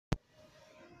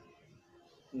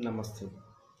నమస్తే.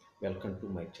 Welcome to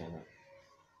my channel.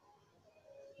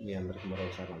 మీ అందరికి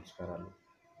మరోసారి నమస్కారాలు.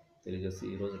 తెలియజేసి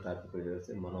ఈరోజు టాపిక్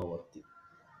వచ్చేసి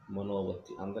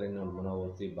మనోవర్తి అందరూ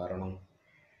మనోవర్తి భరణం,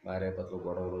 భార్యాభర్తల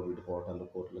గొడవలు, విడిపోవటాలు,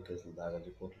 కోర్టుల కేసులు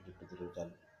దాగాలి, కోర్టుల చుట్టూ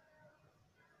తిరుగుతాలు,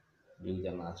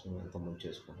 జీవితాన్ని నాశనం ఎంతమంది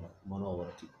చేసుకుంటున్నారు.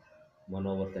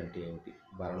 మనోవర్తి అంటే ఏమిటి?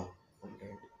 భరణం అంటే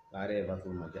ఏంటి?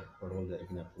 భార్యాభర్తల మధ్య గొడవలు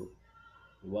జరిగినప్పుడు,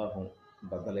 వివాహం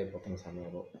బద్దలైపోతున్న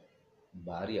సమయంలో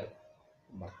భార్య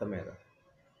భర్త మీద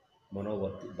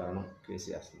మనోవర్తి భరణం కేసు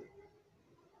వేస్తుంది.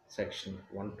 సెక్షన్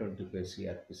 125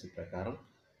 సిఆర్పిసి ప్రకారం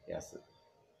వేస్తుంది.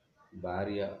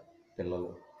 భార్య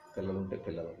పిల్లలుంటే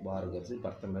పిల్లలు వారు కలిసి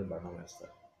భర్త మీద భరణం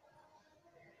వేస్తారు.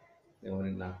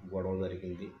 ఏమని, నాకు గొడవ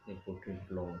జరిగింది, నేను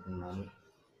పుట్టింట్లో ఉంటున్నాను,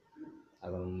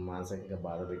 అతను మానసికంగా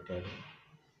బాధ పెట్టాడు,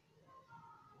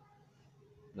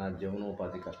 నా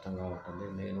జీవనోపాధి కష్టంగా ఉంటుంది,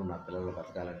 నేను నా పిల్లలు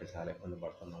బతకాలంటే చాలా ఇబ్బంది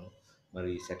పడుతున్నాను, మరి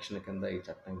ఈ సెక్షన్ కింద, ఈ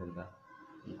చట్టం కింద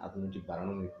అతని నుంచి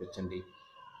భరణం ఇప్పించండి,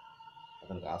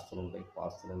 అతనికి ఆస్తులు ఉంటాయి,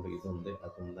 పాస్తులు ఉంటాయి, ఇది ఉంది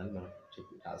అది ఉందని మనం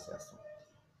చెప్పి రాసేస్తాం.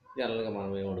 జనరల్గా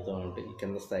మనం ఏమడుతామంటే, ఈ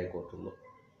కింద స్థాయి కోర్టుల్లో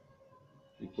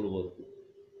ఇప్పుడు వరకు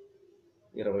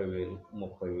 20,000,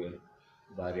 30,000,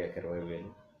 భార్యకి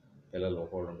 20,000, పిల్లలు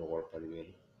ఒకళ్ళు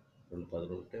 10,000, 2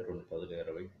 10 ఉంటే 2 10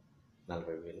 20,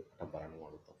 40,000 అట్లా భరణం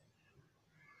అడుగుతాం.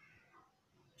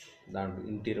 దాంట్లో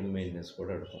ఇంటీరియం మెయింటెనెన్స్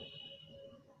కూడా అడుగుతాం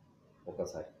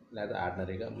ఒకసారి, లేదా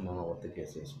ఆర్డినరీగా మనోవర్తి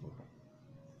కేసు వేసుకుంటాం.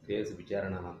 కేసు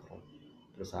విచారణ అనంతరం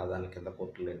ఇప్పుడు సాధారణ కింద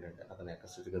కోర్టులు ఏంటంటే, అతని యొక్క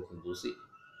స్థితిగతిని చూసి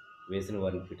వేసిన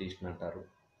వారిని పిటిషన్ అంటారు,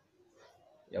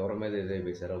 ఎవరి మీద ఏదైతే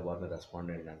వేశారో వారిని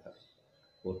రెస్పాండెంట్ అంటారు.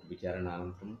 కోర్టు విచారణ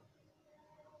అనంతరం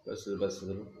బస్సులు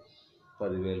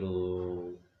 10,000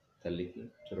 తల్లికి,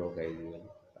 చెరొక 5,000,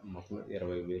 మొత్తం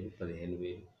 20,000,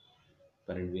 15,000,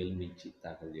 12,000 నుంచి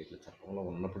దాఖలు చేయట్లేదు. చట్టంలో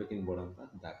ఉన్నప్పటికీ కూడా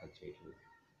దాఖలు చేయట్లేదు,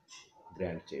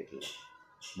 గ్రాంట్ చేయట్లేదు.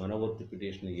 మనోవర్తి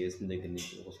పిటిషన్ వేసిన దగ్గర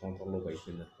నుంచి 1 సంవత్సరంలోపు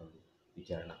అయిపోయింది అనుకోండి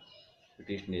విచారణ,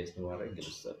 పిటిషన్ వేసిన వారే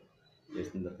గెలుస్తారు.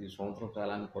 వేసిన తర్వాత ఈ సంవత్సరం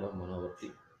కాలానికి కూడా మనోవర్తి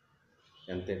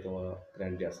ఎంతైతే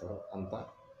గ్రాంట్ చేస్తారో అంత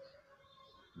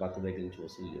భర్త దగ్గర నుంచి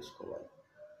వసూలు చేసుకోవాలి.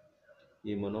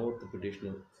 ఈ మనోవర్తి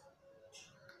పిటిషన్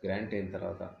గ్రాంట్ అయిన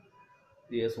తర్వాత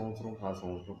ఏ సంవత్సరం ఆ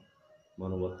సంవత్సరం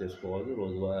మనోవర్తి వేసుకోవాలి.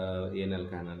 ఏ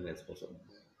నెలకైనా వేసుకోవచ్చు.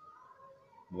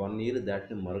 1 ఇయర్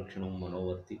దాటిన మరుక్షణం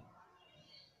మనోవర్తి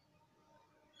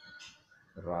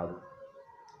రాదు,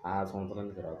 ఆ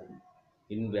సంవత్సరానికి రాదు,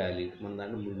 ఇన్వాలిడ్, మన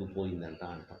దాన్ని మునిగిపోయిందంట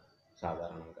అంటాం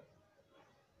సాధారణంగా.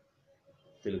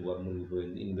 తెలుగు వారు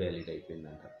మునిగిపోయింది, ఇన్వాలిడ్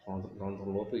అయిపోయిందంట. సంవత్సరం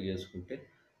లోపు చేసుకుంటే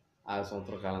ఆ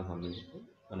సంవత్సర కాలం సంబంధించి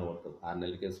మనోవర్తి 6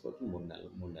 నెలలకి వేసుకోవచ్చు,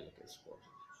 3 నెలలకి వేసుకోవచ్చు.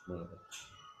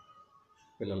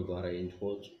 పిల్లల ద్వారా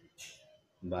వేయించుకోవచ్చు,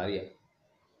 భార్య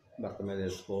భర్త మీద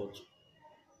వేసుకోవచ్చు,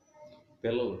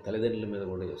 పిల్లలు తల్లిదండ్రుల మీద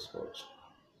కూడా వేసుకోవచ్చు.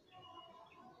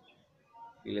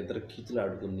 వీళ్ళిద్దరు కీచులు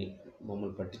ఆడుకుని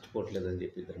మమ్మల్ని పట్టించుకోవట్లేదని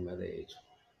చెప్పి ఇద్దరి మీద వేయచ్చు.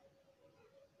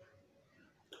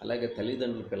 అలాగే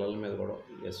తల్లిదండ్రులు పిల్లల మీద కూడా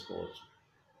వేసుకోవచ్చు.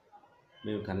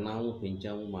 మేము కన్నాము,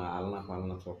 పెంచాము, మా ఆలనా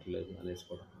పాలన చూడలేదు అనేసి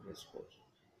కూడా వేసుకోవచ్చు.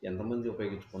 ఎంతమంది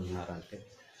ఉపయోగించుకుంటున్నారంటే,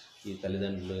 ఈ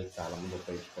తల్లిదండ్రులు చాలామంది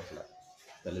ఉపయోగించుకోవట్లేదు.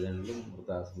 తల్లిదండ్రులు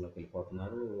వృద్ధాశ్రమంలోకి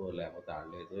వెళ్ళిపోతున్నారు, లేకపోతే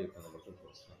ఆడలేదు, ఇబ్బంది పడుతూ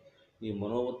చూస్తున్నారు. ఈ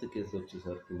మనోవర్తి కేసులు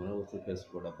వచ్చేసరికి మనోవర్తి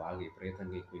కేసులు కూడా బాగా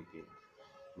విపరీతంగా ఎక్కువైపోయింది.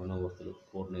 మనోవర్తులు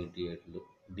 498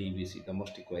 డీబీసీ,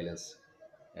 డొమెస్టిక్ వైలెన్స్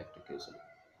యాక్ట్ కేసులు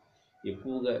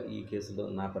ఎక్కువగా. ఈ కేసులో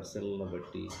నా పరిశీలనలో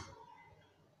బట్టి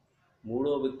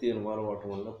మూడో వ్యక్తి ఇన్వాల్వ్ అవటం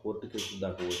వల్ల కోర్టు కేసులు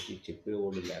దాకా వచ్చి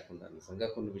చెప్పేవాళ్ళు లేకుండా నిజంగా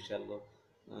కొన్ని విషయాల్లో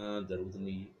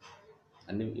జరుగుతున్నాయి.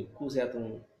 అన్ని ఎక్కువ శాతం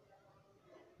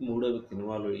మూడో వ్యక్తి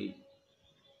ఇన్వాల్వ్ అయ్యి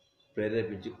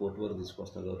ప్రేరేపించి కోర్టు వరకు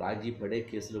తీసుకొస్తున్నారు. రాజీ పడే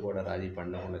కేసులు కూడా రాజీ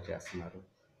పడకుండా చేస్తున్నారు.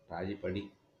 రాజీ పడి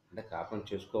అంటే కాపురం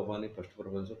చేసుకోవాలని ఫస్ట్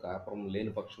ప్రిఫరెన్స్, కాపురం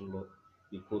లేని పక్షంలో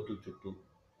ఈ కోర్టుల చుట్టూ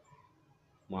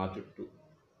మా చుట్టూ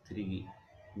తిరిగి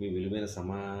మీ విలువైన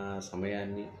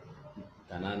సమయాన్ని,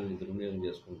 ధనాన్ని దుర్వినియోగం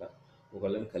చేసుకుంటా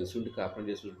ఒకళ్ళని కలిసి ఉండి కాపురం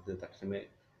చేసుకుంటే తక్షణమే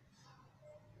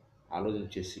ఆలోచన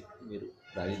చేసి మీరు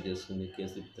రాజీ చేసుకుని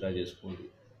కేసులు విత్డ్రా చేసుకోండి.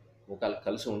 ఒకవేళ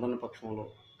కలిసి ఉండని పక్షంలో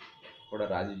కూడా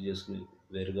రాజీ చేసుకుని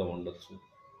వేరుగా ఉండొచ్చు.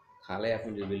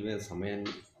 కాలయాపన విలువైన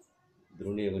సమయాన్ని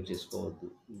దుర్వినియోగం చేసుకోవద్దు,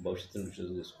 భవిష్యత్తును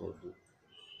విషయం చేసుకోవద్దు.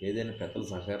 ఏదైనా పెద్దల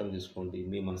సహకారం తీసుకోండి,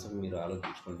 మీ మనసుకు మీరు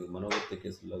ఆలోచించుకోండి. మనోవర్తి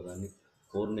కేసుల్లో కానీ,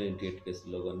 498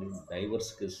 కేసుల్లో కానీ,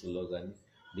 డైవర్స్ కేసుల్లో కానీ,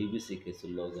 డీబీసీ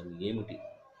కేసుల్లో కానీ ఏమిటి,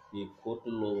 ఈ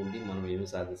కోర్టుల్లో ఉండి మనం ఏమి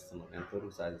సాధిస్తున్నాం,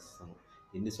 ఎంతవరకు సాధిస్తాం,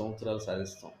 ఎన్ని సంవత్సరాలు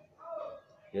సాధిస్తాం,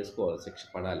 వేసుకోవాలి. శిక్ష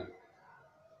పడాలి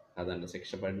కాదండి,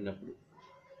 శిక్ష పడినప్పుడు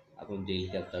అతను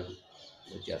జైలుకి వెళ్తాడు,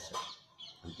 వచ్చేస్తాడు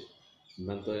అంతే.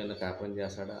 మనతో ఏమైనా కాపురం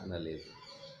చేస్తాడా అన్న లేదు.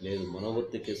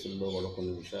 మనోవర్తి కేసుల్లో కూడా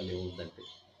కొన్ని విషయాలు ఏముందంటే,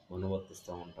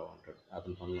 మనోవర్తిస్తూ ఉంటాడు,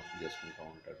 అతని పనులు చేసుకుంటూ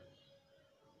ఉంటాడు.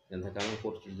 ఎంతకాలం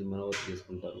కోర్టు మనోవర్తి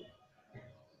చేసుకుంటారు,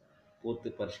 పూర్తి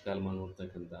పరిష్కార మనోత్తం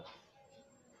కింద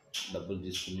డబ్బులు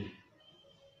తీసుకుని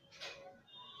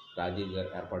రాజీగా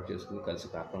ఏర్పాటు చేసుకుని కలిసి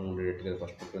కాపురం ఉండేటట్టుగా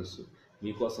ఫస్ట్ ప్రిఫరెన్స్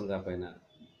మీకోసం కాకపోయినా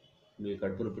మీ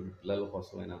కడుపున పుట్టిన పిల్లల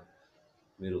కోసమైనా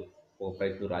మీరు ఒక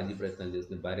ప్రయత్నం రాజీ ప్రయత్నాలు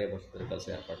చేసి భార్యాభర్తలు కలిసి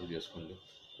ఏర్పాట్లు చేసుకోండి.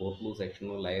 కోర్టులు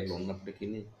సెక్షన్లు లాయర్లు ఉన్నప్పటికీ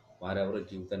వారెవరో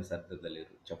జీవితాన్ని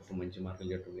సరిదిద్దలేరు. చెప్పడం మంచి మార్గం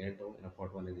చెప్పడం ఏంటో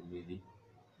వినకపోవడం అనేది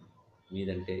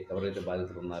మీదంటే ఎవరైతే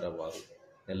బాధితులు ఉన్నారో వారు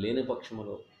లేని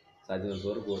పక్షంలో సాధ్యమైనంత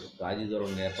వరకు రాజీ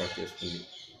దూరం ఏర్పాటు చేసుకుని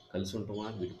కలిసి ఉంటామా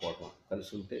విడిపోవటమా,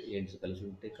 కలిసి ఉంటే ఏంటి, కలిసి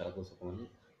ఉంటే కలతో సుఖమని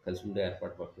కలిసి ఉండే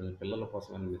ఏర్పాటు పడుతుంది. పిల్లల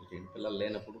కోసమని మీరు చేయండి. పిల్లలు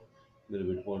లేనప్పుడు మీరు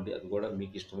విడిపోండి. అది కూడా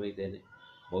మీకు ఇష్టమైతేనే.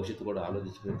 భవిష్యత్తు కూడా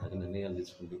ఆలోచించుకుని తగిన నిర్ణయాలు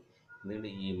తీసుకోండి. ఎందుకంటే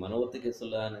ఈ మనోవర్తి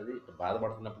కేసులు అనేది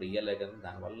బాధపడుతున్నప్పుడు ఇయ్యాలే కానీ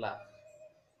దానివల్ల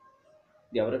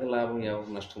ఎవరికి లాభం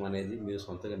ఎవరికి నష్టం అనేది మీరు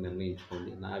సొంతంగా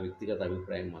నిర్ణయించుకోండి. నా వ్యక్తిగత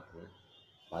అభిప్రాయం మాత్రమే.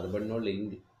 బాధపడిన వాళ్ళు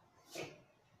ఏంటి,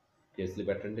 కేసులు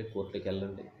పెట్టండి, కోర్టులకు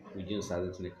వెళ్ళండి, విజయం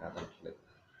సాధించడానికి కాదనట్లేదు.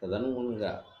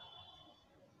 తదనుగుణంగా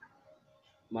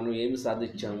మనం ఏమి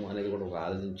సాధించాము అనేది కూడా ఒక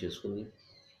ఆలోచన చేసుకుని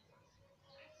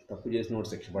తప్పు చేసిన వాడు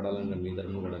శిక్ష పడాలని మీ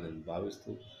ధర్మం కూడా నేను భావిస్తూ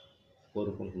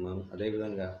కోరుకుంటున్నాను.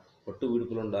 అదేవిధంగా పట్టు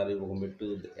విడుపులు ఉండాలి. ఒక మెట్టు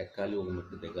ఎక్కాలి, ఒక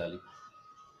మెట్టు దిగాలి.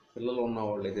 పిల్లలు ఉన్న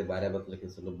వాళ్ళైతే భార్యాభర్తల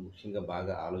కేసులో ముఖ్యంగా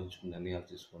బాగా ఆలోచించుకుని నిర్ణయాలు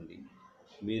తీసుకోండి.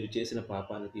 మీరు చేసిన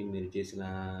పాపానికి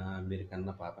మీరు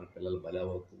కన్న పాపన పిల్లలు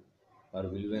బలవద్దు. వారు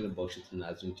విలువైన భవిష్యత్తును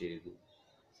నాశనం చేయదు.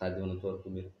 సాధ్యమైనంత వరకు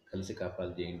మీరు కలిసి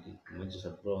కాపాలు చేయండి. మంచి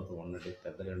సద్భావంతో ఉండండి.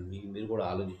 పెద్దలండి మీరు కూడా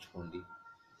ఆలోచించుకోండి.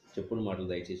 చెప్పుడు మాటలు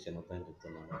దయచేసి చిన్నతాన్ని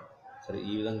చెప్తున్నాను. సరే,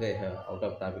 ఈ విధంగా అవుట్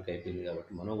ఆఫ్ టాపిక్ అయిపోయింది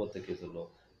కాబట్టి మనోవర్త కేసుల్లో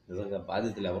నిజంగా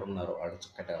బాధితులు ఎవరున్నారో ఆడ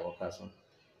చక్కటి అవకాశం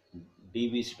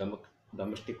డీబీసీ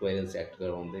డొమెస్టిక్ వైలెన్స్ యాక్ట్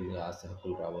కూడా ఉంది. మీరు ఆస్తి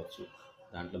హక్కులు రావచ్చు,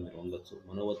 దాంట్లో మీరు ఉండొచ్చు.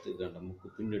 మనోవర్తి ముక్కు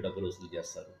పిండి డబ్బులు వసూలు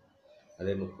చేస్తారు.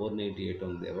 అదే 498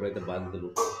 ఉంది. ఎవరైతే బాధితులు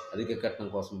అధిక కట్నం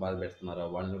కోసం బాధ పెడుతున్నారో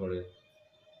వాళ్ళని కూడా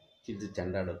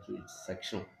చెండాడవచ్చు. ఇట్స్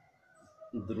సెక్షన్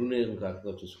దుర్వినియోగం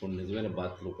కాకుండా చూసుకోండి. నిజమైన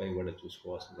బాధ్యతలు ఉపయోగపడే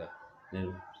చూసుకోవాల్సిందిగా నేను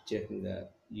ప్రత్యేకంగా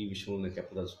ఈ విషయంలో నేను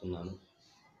చెప్పదలుచుకున్నాను.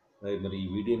 మరి ఈ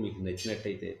వీడియో మీకు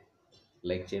నచ్చినట్టయితే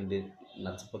లైక్ చేయండి,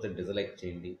 నచ్చకపోతే డిస్లైక్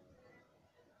చేయండి.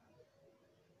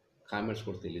 కామెంట్స్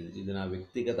కూడా తెలియదు. ఇది నా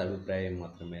వ్యక్తిగత అభిప్రాయం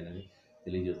మాత్రమేనని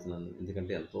తెలియజేస్తున్నాను.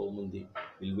 ఎందుకంటే ఎంతోమంది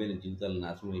విలువైన జీవితాలు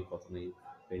నాశనం అయిపోతున్నాయి.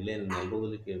 పెళ్ళైన 4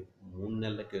 రోజులకి 3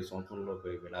 నెలలకి సంవత్సరంలో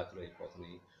విడాకులు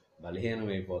అయిపోతున్నాయి. బలహీనం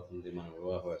అయిపోతుంది మన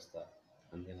వివాహ వ్యవస్థ.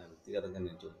 అందుకే నా వ్యక్తిగతంగా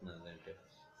నేను చెబుతున్నాను ఏంటంటే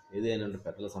ఏదైనా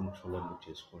పెద్దల సమక్షంలో మీరు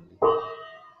చేసుకోండి.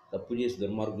 తప్పు చేసి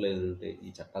దుర్మార్గులు ఏదంటే ఈ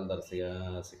చట్టాల దరసగా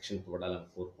శిక్షణకు పడాలని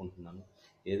కోరుకుంటున్నాను.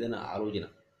 ఏదైనా ఆలోచన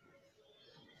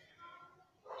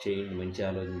చేయండి, మంచి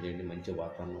ఆలోచన చేయండి, మంచి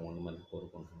వాతావరణం ఉండమని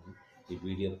కోరుకుంటున్నాను. ఈ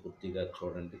వీడియో పూర్తిగా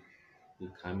చూడండి. ఈ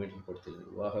కామెంట్లు కూడా తెలియదు.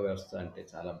 వివాహ వ్యవస్థ అంటే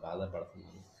చాలా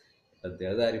బాధపడుతున్నాను. ఇట్లా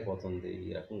దిగజారిపోతుంది, ఈ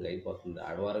రకంగా అయిపోతుంది.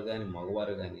 ఆడవారు కానీ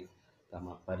మగవారు కానీ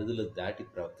తమ పరిధులు దాటి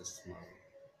ప్రవర్తిస్తున్నారు.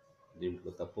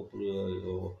 దీంట్లో తప్పులు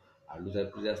వాళ్ళు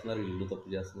తప్పులు చేస్తున్నారు, వీళ్ళు తప్పు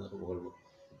చేస్తున్నారు,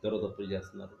 ఇద్దరు తప్పులు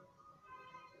చేస్తున్నారు.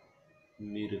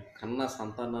 మీరు కన్న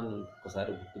సంతానాన్ని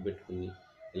ఒకసారి గుర్తుపెట్టుకుని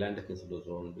ఇలాంటి కేసులు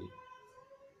చూడండి.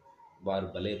 వారు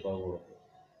బలైపోకూడదు,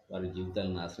 వారి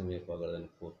జీవితాలను నాశనం అయిపోకూడదని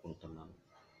కోరుకుంటున్నాను.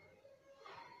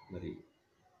 మరి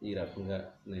ఈ రకంగా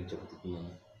నేను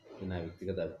చెబుతున్నాను. ఇది నా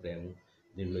వ్యక్తిగత అభిప్రాయం.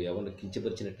 దీనిలో ఎవరిని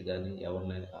కించపరిచినట్టు కానీ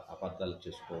ఎవరిని అపార్థాలు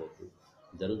చేసుకోవద్దు.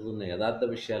 జరుగుతున్న యథార్థ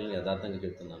విషయాలను యథార్థంగా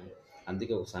చెబుతున్నాను.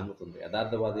 అందుకే ఒక సామెత ఉంది,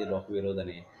 యథార్థవాది లోక విరోధి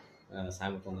అనే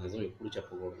సామెత ఉంది. నిజం ఎప్పుడు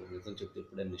చెప్పకూడదు, నిజం చెప్తే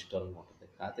ఎప్పుడే నిష్ఠూరంగా ఉంటుంది.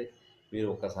 కాకపోతే మీరు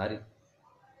ఒక్కసారి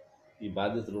ఈ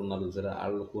బాధ్యతలు ఉన్నారు సరే,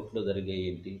 వాళ్ళ కోర్టులో జరిగే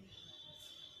ఏంటి,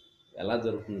 ఎలా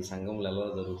జరుగుతుంది, సంఘంలో ఎలా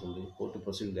జరుగుతుంది, కోర్టు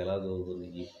ప్రొసీడింగ్ ఎలా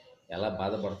జరుగుతుంది, ఎలా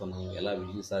బాధపడుతున్నాము, ఎలా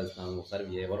విజయం సాధిస్తున్నాము,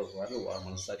 ఒకసారి వారు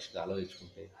మనస్సాక్షిగా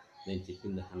ఆలోచించుకుంటే నేను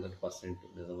చెప్పింది 100%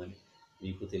 నిజమని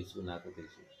మీకు తెలుసు, నాకు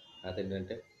తెలుసు. కాకపోతే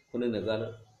ఏంటంటే కొన్ని నిజాలు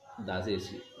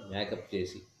దాచేసి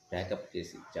ప్యాకప్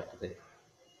చేసి చెప్తే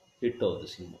హిట్ అవుతుంది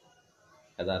సినిమా.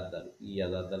 ఈ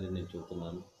యథార్థాలు నేను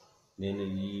చెబుతున్నాను. నేను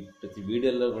ఈ ప్రతి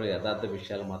వీడియోలో కూడా యథార్థ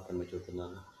విషయాలు మాత్రమే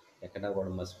చెబుతున్నాను. ఎక్కడా కూడా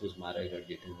మసిపూసి మారేగా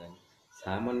చేయటం కానీ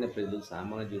సామాన్య ప్రజలు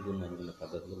సామాన్య జీవితంలో అనుకున్న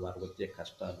పద్ధతులు, వారికి వచ్చే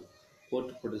కష్టాలు,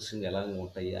 కోర్టు ప్రొటెక్షన్ ఎలా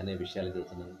ఉంటాయి అనే విషయాలు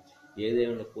చెబుతున్నాను.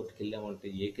 ఏదేమైనా కోర్టుకు వెళ్ళామంటే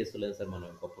ఏ కేసులో అయినా సరే మనం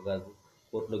గొప్ప కాదు,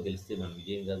 కోర్టులో గెలిస్తే మనం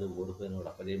విజయం కాదు, ఓడిపోయిన వాడు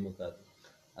అపజయము కాదు.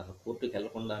 అసలు కోర్టుకు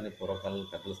వెళ్లకుండానే పూర్వకాలం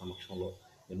పెద్దల సమక్షంలో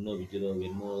ఎన్నో విద్యలో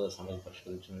ఎన్నో సమస్యలు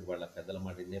పరిష్కరించిన వాళ్ళ పెద్దల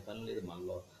మాట వినే పని లేదు.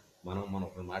 మనం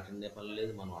ఒకరి మాట వినే పని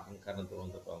లేదు. మనం అహంకారంతో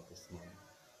ప్రవర్తిస్తున్నాము.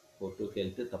 కోర్టుకు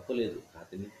వెళ్తే తప్పులేదు.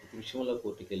 కాకపోతే ప్రతి విషయంలో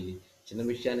కోర్టుకెళ్ళి చిన్న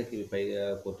విషయానికి పైగా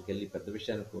కోర్టుకెళ్ళి పెద్ద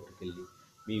విషయానికి కోర్టుకెళ్ళి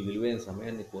మీ విలువైన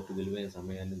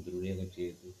సమయాన్ని దుర్వినియోగం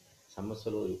చేయొద్దు.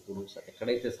 సమస్యలు ఎప్పుడు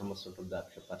ఎక్కడైతే సమస్య ఉంటుందో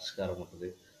అక్కడ పరిష్కారం ఉంటుంది.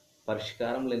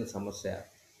 పరిష్కారం లేని సమస్య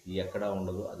ఎక్కడా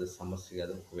ఉండదు. అది సమస్య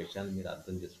కాదు. ఒక విషయాన్ని మీరు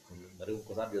అర్థం చేసుకోండి. మరి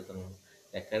ఇంకోసారి చెప్తున్నాను,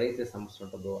 ఎక్కడైతే సమస్య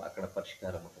ఉంటుందో అక్కడ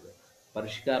పరిష్కారం ఉంటుంది.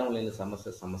 పరిష్కారం లేని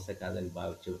సమస్య సమస్య కాదని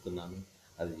చెబుతున్నాను.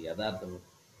 అది యథార్థం.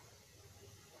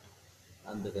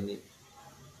 అందుకని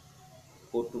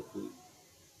కోర్టుకు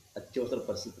అత్యవసర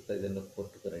పరిస్థితి ఏదైనా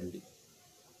కోర్టుకు రండి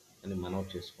అని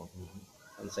మనవి చేసుకుంటున్నాను.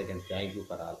 Once again thank you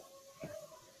for all.